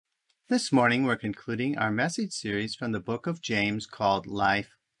This morning, we're concluding our message series from the book of James called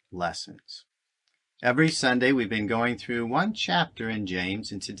Life Lessons. Every Sunday, we've been going through one chapter in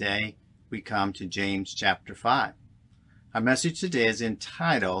James, and today we come to James chapter 5. Our message today is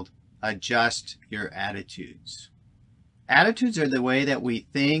entitled, Adjust Your Attitudes. Attitudes are the way that we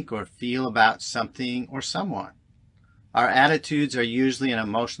think or feel about something or someone. Our attitudes are usually an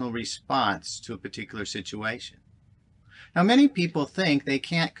emotional response to a particular situation. Now, many people think they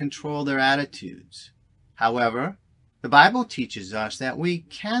can't control their attitudes. However, the Bible teaches us that we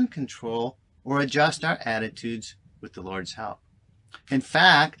can control or adjust our attitudes with the Lord's help. In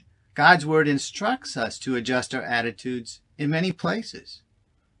fact, God's Word instructs us to adjust our attitudes in many places.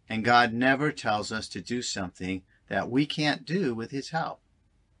 And God never tells us to do something that we can't do with His help.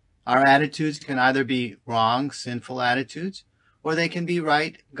 Our attitudes can either be wrong, sinful attitudes, or they can be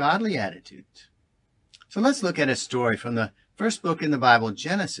right, godly attitudes. So let's look at a story from the first book in the Bible,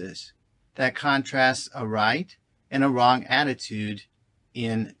 Genesis, that contrasts a right and a wrong attitude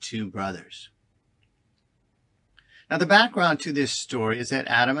in two brothers. Now, the background to this story is that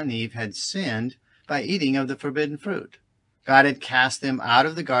Adam and Eve had sinned by eating of the forbidden fruit. God had cast them out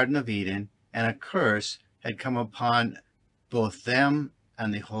of the Garden of Eden, and a curse had come upon both them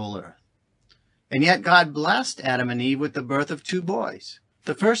and the whole earth. And yet God blessed Adam and Eve with the birth of two boys.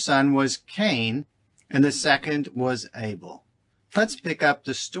 The first son was Cain, and the second was Abel. Let's pick up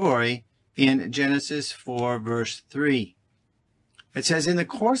the story in Genesis 4, verse 3. It says, In the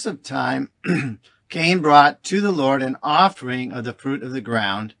course of time, Cain brought to the Lord an offering of the fruit of the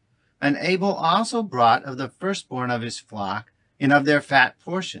ground, and Abel also brought of the firstborn of his flock and of their fat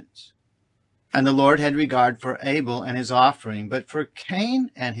portions. And the Lord had regard for Abel and his offering, but for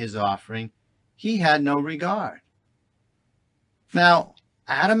Cain and his offering he had no regard. Now,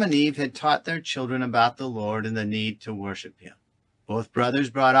 Adam and Eve had taught their children about the Lord and the need to worship Him. Both brothers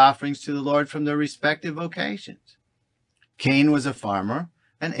brought offerings to the Lord from their respective vocations. Cain was a farmer,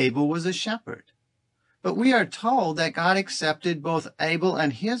 and Abel was a shepherd. But we are told that God accepted both Abel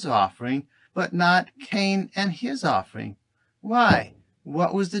and his offering, but not Cain and his offering. Why?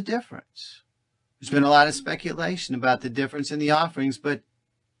 What was the difference? There's been a lot of speculation about the difference in the offerings, but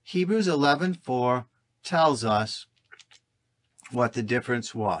Hebrews 11:4 tells us what the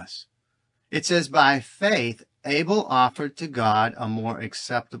difference was. It says, By faith, Abel offered to God a more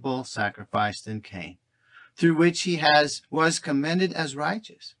acceptable sacrifice than Cain, through which he was commended as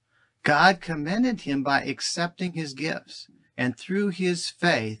righteous. God commended him by accepting his gifts, and through his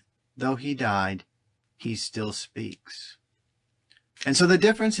faith, though he died, he still speaks. And so the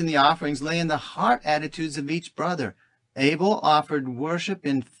difference in the offerings lay in the heart attitudes of each brother. Abel offered worship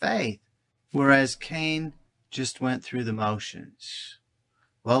in faith, whereas Cain just went through the motions.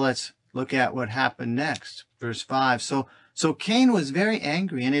 Well, let's look at what happened next. Verse 5. So Cain was very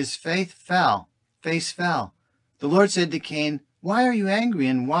angry, and his face fell. The Lord said to Cain, Why are you angry,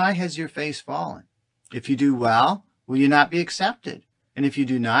 and why has your face fallen? If you do well, will you not be accepted? And if you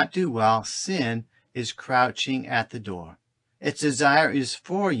do not do well, sin is crouching at the door. Its desire is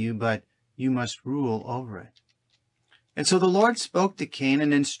for you, but you must rule over it. And so the Lord spoke to Cain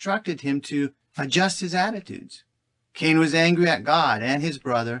and instructed him to adjust his attitudes. Cain was angry at God and his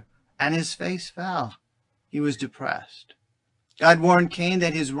brother, and his face fell. He was depressed. God warned Cain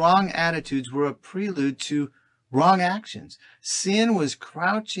that his wrong attitudes were a prelude to wrong actions. Sin was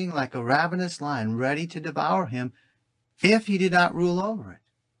crouching like a ravenous lion, ready to devour him if he did not rule over it.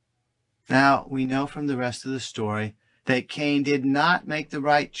 Now, we know from the rest of the story that Cain did not make the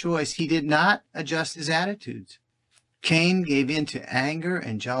right choice. He did not adjust his attitudes. Cain gave in to anger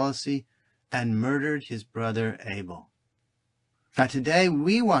and jealousy and murdered his brother Abel. Now today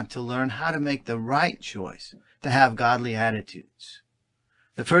we want to learn how to make the right choice to have godly attitudes.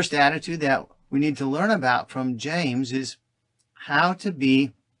 The first attitude that we need to learn about from James is how to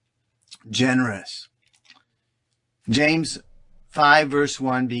be generous. James 5 verse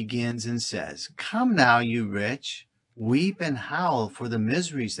 1 begins and says, Come now, you rich, weep and howl for the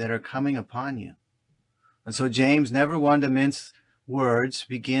miseries that are coming upon you. And so James, never one to mince words,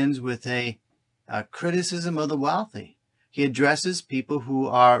 begins with a criticism of the wealthy. He addresses people who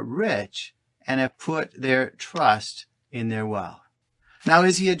are rich and have put their trust in their wealth. Now,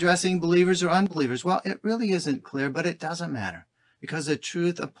 is he addressing believers or unbelievers? Well, it really isn't clear, but it doesn't matter because the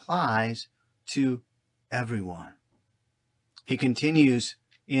truth applies to everyone. He continues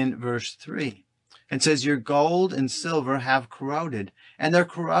in verse 3 and says, Your gold and silver have corroded, and their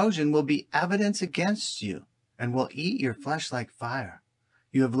corrosion will be evidence against you and will eat your flesh like fire.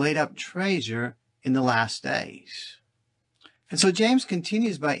 You have laid up treasure in the last days. And so James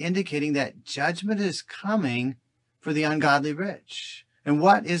continues by indicating that judgment is coming for the ungodly rich. And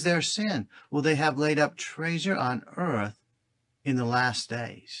what is their sin? Well, they have laid up treasure on earth in the last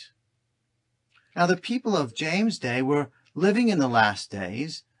days. Now, the people of James' day were living in the last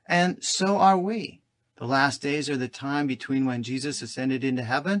days, and so are we. The last days are the time between when Jesus ascended into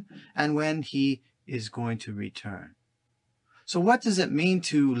heaven and when he is going to return. So what does it mean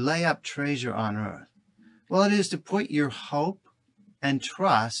to lay up treasure on earth? Well, it is to put your hope and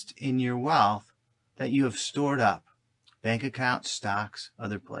trust in your wealth that you have stored up, bank accounts, stocks,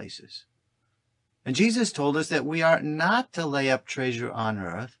 other places. And Jesus told us that we are not to lay up treasure on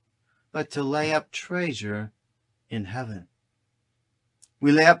earth, but to lay up treasure in heaven.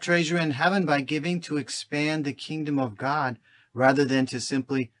 We lay up treasure in heaven by giving to expand the kingdom of God rather than to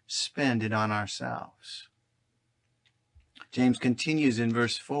simply spend it on ourselves. James continues in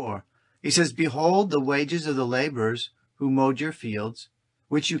verse 4. He says, "Behold, the wages of the laborers who mowed your fields,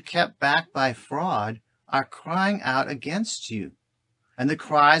 which you kept back by fraud, are crying out against you. And the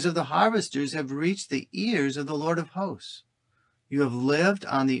cries of the harvesters have reached the ears of the Lord of hosts. You have lived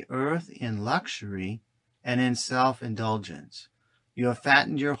on the earth in luxury and in self-indulgence. You have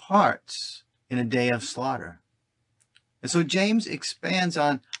fattened your hearts in a day of slaughter." And so James expands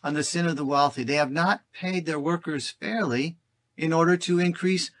on the sin of the wealthy. They have not paid their workers fairly in order to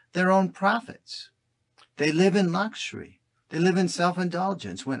increase their own profits. They live in luxury. They live in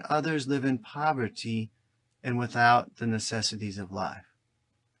self-indulgence when others live in poverty and without the necessities of life.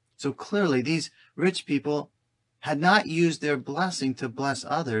 So clearly, these rich people had not used their blessing to bless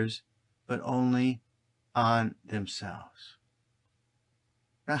others, but only on themselves.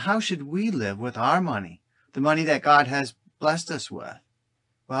 Now, how should we live with our money, the money that God has blessed us with?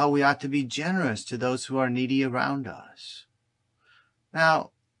 Well, we ought to be generous to those who are needy around us.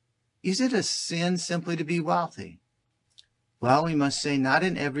 Now, is it a sin simply to be wealthy? Well, we must say not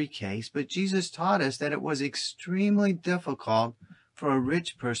in every case, but Jesus taught us that it was extremely difficult for a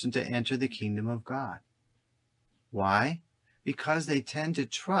rich person to enter the kingdom of God. Why? Because they tend to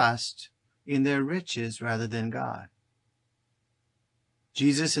trust in their riches rather than God.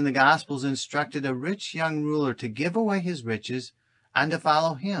 Jesus in the Gospels instructed a rich young ruler to give away his riches and to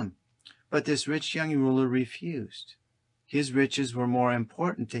follow him. But this rich young ruler refused. His riches were more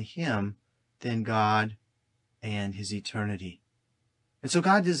important to him than God and his eternity. And so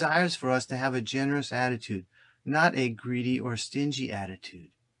God desires for us to have a generous attitude, not a greedy or stingy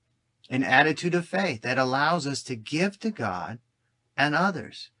attitude. An attitude of faith that allows us to give to God and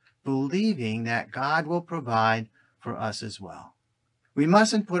others, believing that God will provide for us as well. We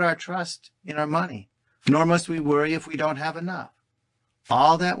mustn't put our trust in our money, nor must we worry if we don't have enough.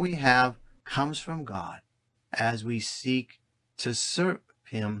 All that we have comes from God as we seek to serve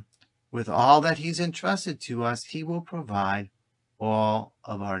him with all that he's entrusted to us. He will provide all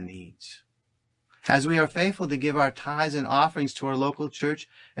of our needs. As we are faithful to give our tithes and offerings to our local church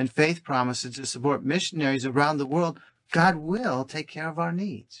and faith promises to support missionaries around the world, God will take care of our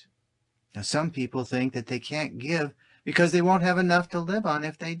needs. Now, some people think that they can't give because they won't have enough to live on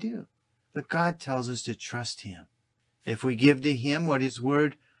if they do. But God tells us to trust him. If we give to him what his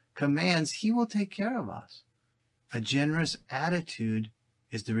word commands, he will take care of us. A generous attitude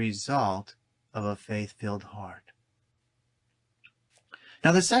is the result of a faith-filled heart.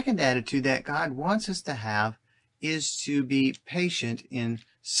 Now, the second attitude that God wants us to have is to be patient in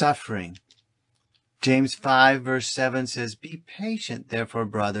suffering. James 5, verse 7 says, "Be patient, therefore,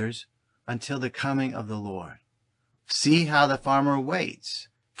 brothers, until the coming of the Lord. See how the farmer waits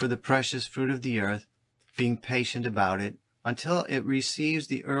for the precious fruit of the earth, being patient about it until it receives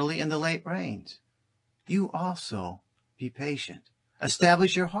the early and the late rains. You also be patient.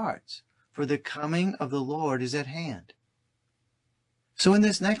 Establish your hearts, for the coming of the Lord is at hand." So in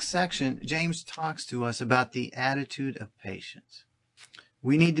this next section, James talks to us about the attitude of patience.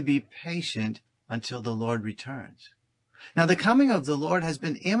 We need to be patient until the Lord returns. Now, the coming of the Lord has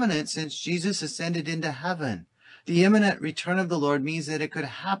been imminent since Jesus ascended into heaven. The imminent return of the Lord means that it could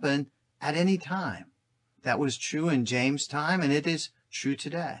happen at any time. That was true in James' time, and it is true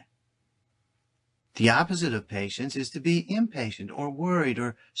today. The opposite of patience is to be impatient or worried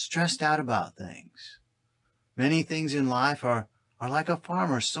or stressed out about things. Many things in life are like a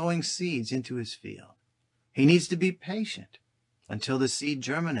farmer sowing seeds into his field. He needs to be patient until the seed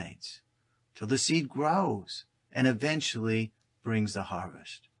germinates, till the seed grows, and eventually brings the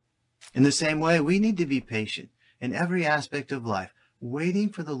harvest. In the same way, we need to be patient in every aspect of life, waiting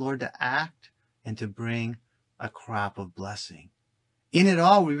for the Lord to act and to bring a crop of blessing. In it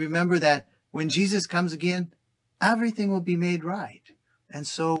all, we remember that when Jesus comes again, everything will be made right. And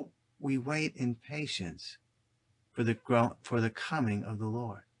so we wait in patience for the coming of the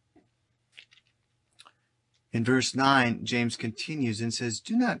Lord. In verse 9, James continues and says,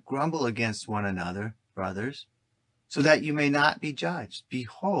 "Do not grumble against one another, brothers, so that you may not be judged.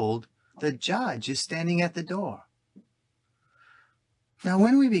 Behold, the judge is standing at the door." Now,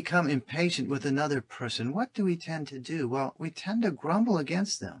 when we become impatient with another person, what do we tend to do? Well, we tend to grumble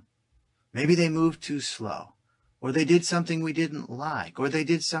against them. Maybe they moved too slow, or they did something we didn't like, or they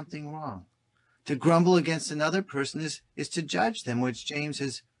did something wrong. To grumble against another person is to judge them, which James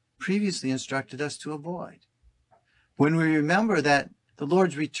has previously instructed us to avoid. When we remember that the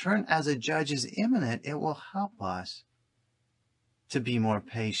Lord's return as a judge is imminent, it will help us to be more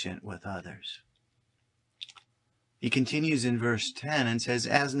patient with others. He continues in verse 10 and says,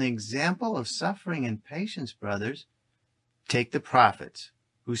 "As an example of suffering and patience, brothers, take the prophets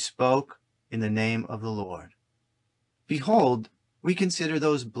who spoke in the name of the Lord. Behold, we consider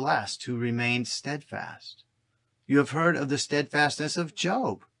those blessed who remained steadfast. You have heard of the steadfastness of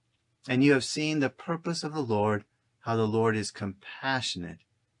Job, and you have seen the purpose of the Lord, how the Lord is compassionate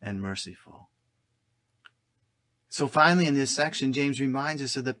and merciful." So finally, in this section, James reminds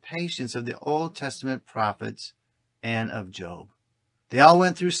us of the patience of the Old Testament prophets and of Job. They all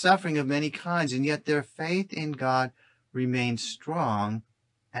went through suffering of many kinds, and yet their faith in God remained strong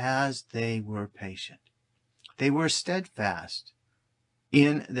as they were patient. They were steadfast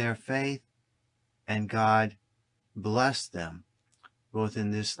in their faith, and God blessed them both in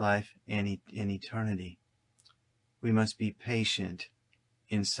this life and in eternity. We must be patient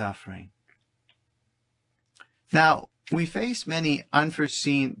in suffering. Now, we face many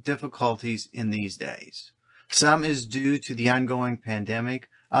unforeseen difficulties in these days. Some is due to the ongoing pandemic,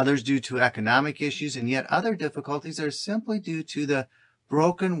 others due to economic issues, and yet other difficulties are simply due to the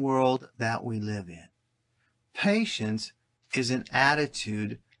broken world that we live in. Patience is an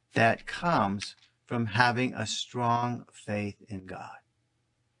attitude that comes from having a strong faith in God.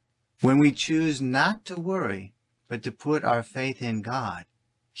 When we choose not to worry, but to put our faith in God,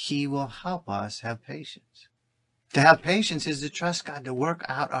 He will help us have patience. To have patience is to trust God to work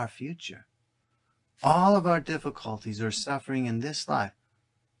out our future. All of our difficulties or suffering in this life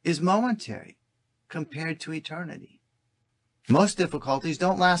is momentary compared to eternity. Most difficulties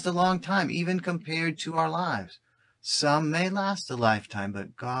don't last a long time, even compared to our lives. Some may last a lifetime,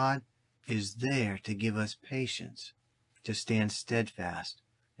 but God is there to give us patience, to stand steadfast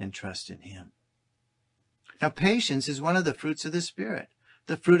and trust in Him. Now, patience is one of the fruits of the Spirit.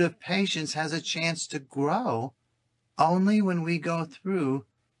 The fruit of patience has a chance to grow only when we go through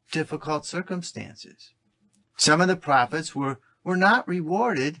difficult circumstances. Some of the prophets were not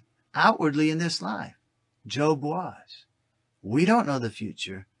rewarded outwardly in this life. Job was. We don't know the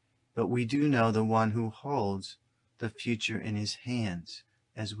future, but we do know the one who holds the future in His hands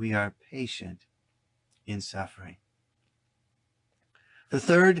as we are patient in suffering. The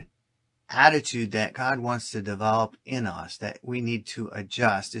third attitude that God wants to develop in us that we need to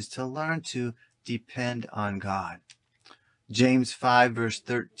adjust is to learn to depend on God. James 5 verse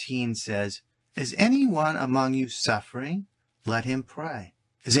 13 says, "Is anyone among you suffering? Let him pray.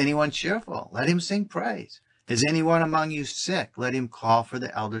 Is anyone cheerful? Let him sing praise. Is anyone among you sick? Let him call for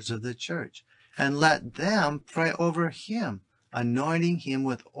the elders of the church, and let them pray over him, anointing him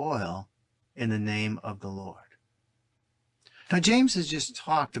with oil in the name of the Lord." Now, James has just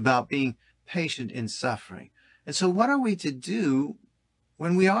talked about being patient in suffering. And so what are we to do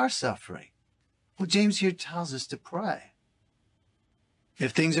when we are suffering? Well, James here tells us to pray.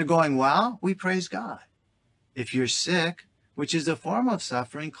 If things are going well, we praise God. If you're sick, which is a form of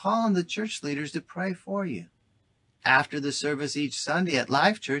suffering, call on the church leaders to pray for you. After the service each Sunday at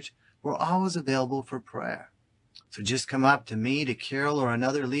Life Church, we're always available for prayer. So just come up to me, to Carol, or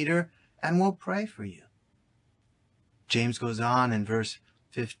another leader, and we'll pray for you. James goes on in verse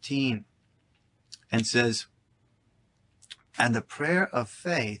 15 and says, "And the prayer of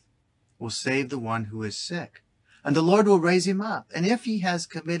faith will save the one who is sick, and the Lord will raise him up. And if he has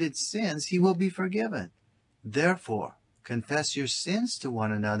committed sins, he will be forgiven. Therefore, confess your sins to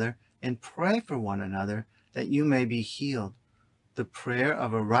one another and pray for one another that you may be healed. The prayer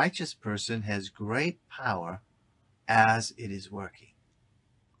of a righteous person has great power as it is working."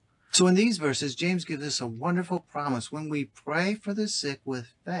 So in these verses, James gives us a wonderful promise. When we pray for the sick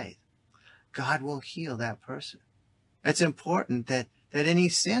with faith, God will heal that person. It's important that any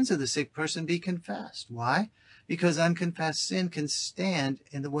sins of the sick person be confessed. Why? Because unconfessed sin can stand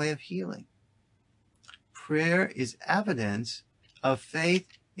in the way of healing. Prayer is evidence of faith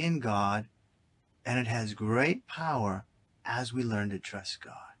in God, and it has great power as we learn to trust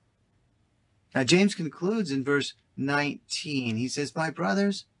God. Now, James concludes in verse 19. He says, "My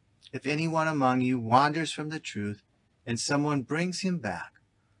brothers, if anyone among you wanders from the truth and someone brings him back,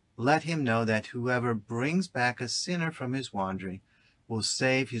 let him know that whoever brings back a sinner from his wandering will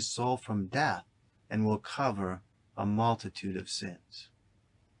save his soul from death and will cover a multitude of sins.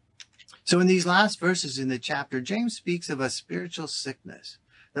 So in these last verses in the chapter, James speaks of a spiritual sickness.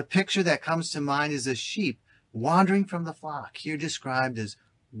 The picture that comes to mind is a sheep wandering from the flock, here described as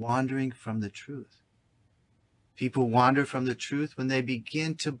wandering from the truth. People wander from the truth when they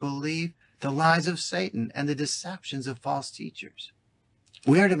begin to believe the lies of Satan and the deceptions of false teachers.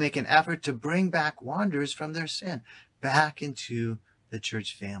 We are to make an effort to bring back wanderers from their sin back into the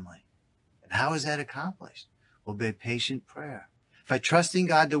church family. And how is that accomplished? Well, by patient prayer, by trusting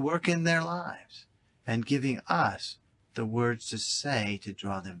God to work in their lives and giving us the words to say to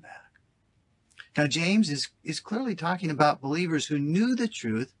draw them back. Now, James is clearly talking about believers who knew the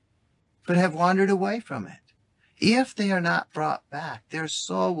truth but have wandered away from it. If they are not brought back, their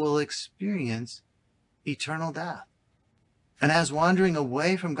soul will experience eternal death. And as wandering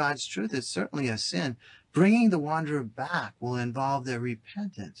away from God's truth is certainly a sin, bringing the wanderer back will involve their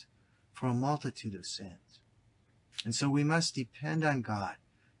repentance for a multitude of sins. And so we must depend on God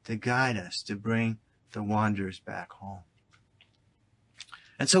to guide us to bring the wanderers back home.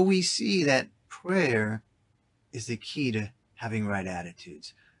 And so we see that prayer is the key to having right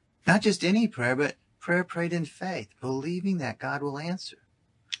attitudes. Not just any prayer, but prayer prayed in faith, believing that God will answer.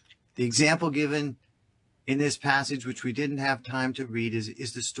 The example given in this passage, which we didn't have time to read,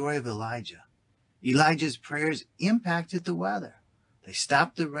 is the story of Elijah. Elijah's prayers impacted the weather. They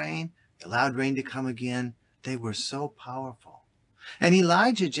stopped the rain, they allowed rain to come again. They were so powerful. And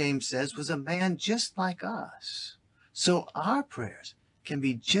Elijah, James says, was a man just like us. So our prayers can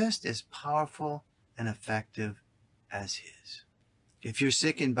be just as powerful and effective as his. If you're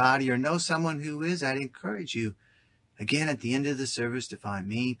sick in body or know someone who is, I'd encourage you, again at the end of the service, to find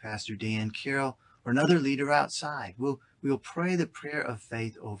me, Pastor Dan, Carol, or another leader outside. We'll pray the prayer of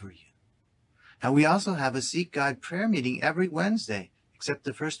faith over you. Now, we also have a Seek God prayer meeting every Wednesday, except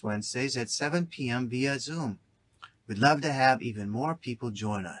the first Wednesdays at 7 p.m. via Zoom. We'd love to have even more people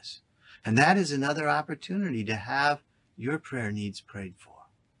join us. And that is another opportunity to have your prayer needs prayed for.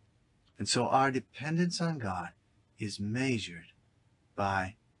 And so our dependence on God is measured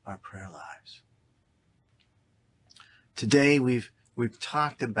by our prayer lives. Today we've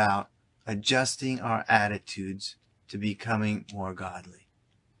talked about adjusting our attitudes to becoming more godly.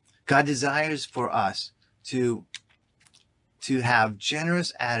 God desires for us to have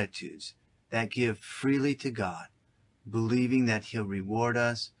generous attitudes that give freely to God, believing that he'll reward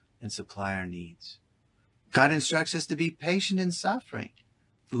us and supply our needs. God instructs us to be patient in suffering,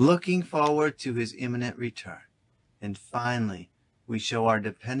 looking forward to his imminent return. And finally, we show our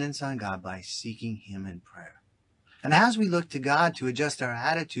dependence on God by seeking him in prayer. And as we look to God to adjust our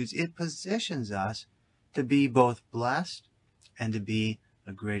attitudes, it positions us to be both blessed and to be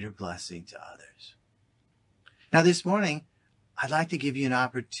a greater blessing to others. Now this morning, I'd like to give you an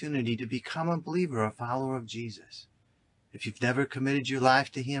opportunity to become a believer, a follower of Jesus. If you've never committed your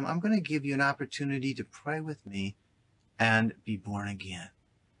life to him, I'm going to give you an opportunity to pray with me and be born again.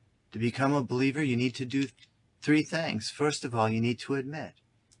 To become a believer, you need to do three things. First of all, you need to admit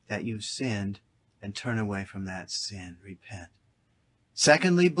that you've sinned and turn away from that sin. Repent.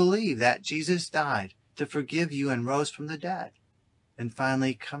 Secondly, believe that Jesus died to forgive you and rose from the dead. And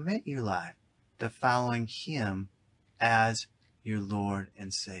finally, commit your life to following him as your Lord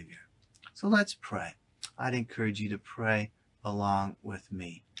and Savior. So let's pray. I'd encourage you to pray along with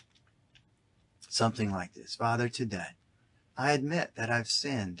me. Something like this. Father, today, I admit that I've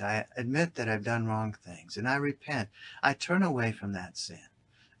sinned. I admit that I've done wrong things, and I repent. I turn away from that sin.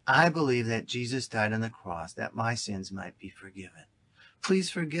 I believe that Jesus died on the cross that my sins might be forgiven. Please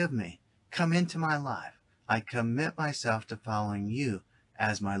forgive me. Come into my life. I commit myself to following you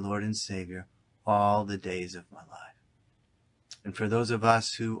as my Lord and Savior all the days of my life. And for those of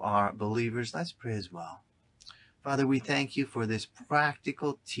us who are believers, let's pray as well. Father, we thank you for this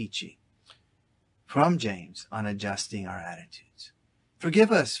practical teaching from James on adjusting our attitudes.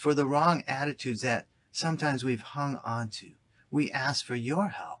 Forgive us for the wrong attitudes that sometimes we've hung on to. We ask for your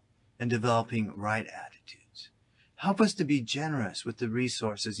help in developing right attitudes. Help us to be generous with the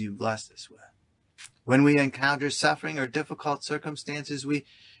resources you've blessed us with. When we encounter suffering or difficult circumstances, we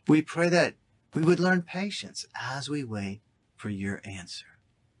pray that we would learn patience as we wait for your answer.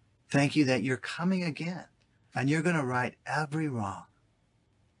 Thank you that you're coming again, and you're going to right every wrong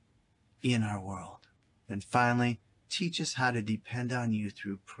in our world. And finally, teach us how to depend on you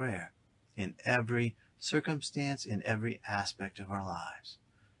through prayer in every circumstance, in every aspect of our lives.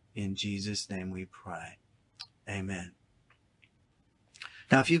 In Jesus' name we pray. Amen.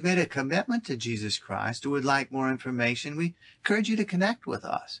 Now, if you've made a commitment to Jesus Christ or would like more information, we encourage you to connect with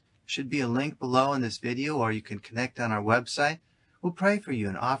us. Should be a link below in this video, or you can connect on our website. We'll pray for you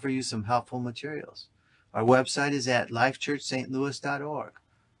and offer you some helpful materials. Our website is at lifechurchstlouis.org.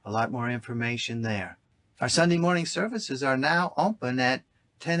 A lot more information there. Our Sunday morning services are now open at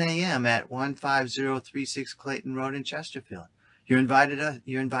 10 a.m. at 15036 Clayton Road in Chesterfield. You're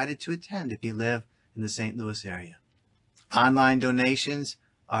invited to attend if you live in the St. Louis area. Online donations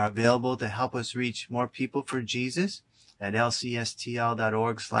are available to help us reach more people for Jesus at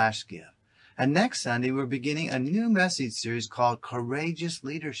lcstl.org/give. And next Sunday, we're beginning a new message series called Courageous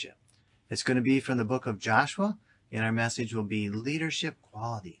Leadership. It's going to be from the book of Joshua, and our message will be Leadership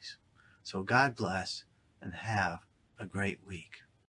Qualities. So God bless and have a great week.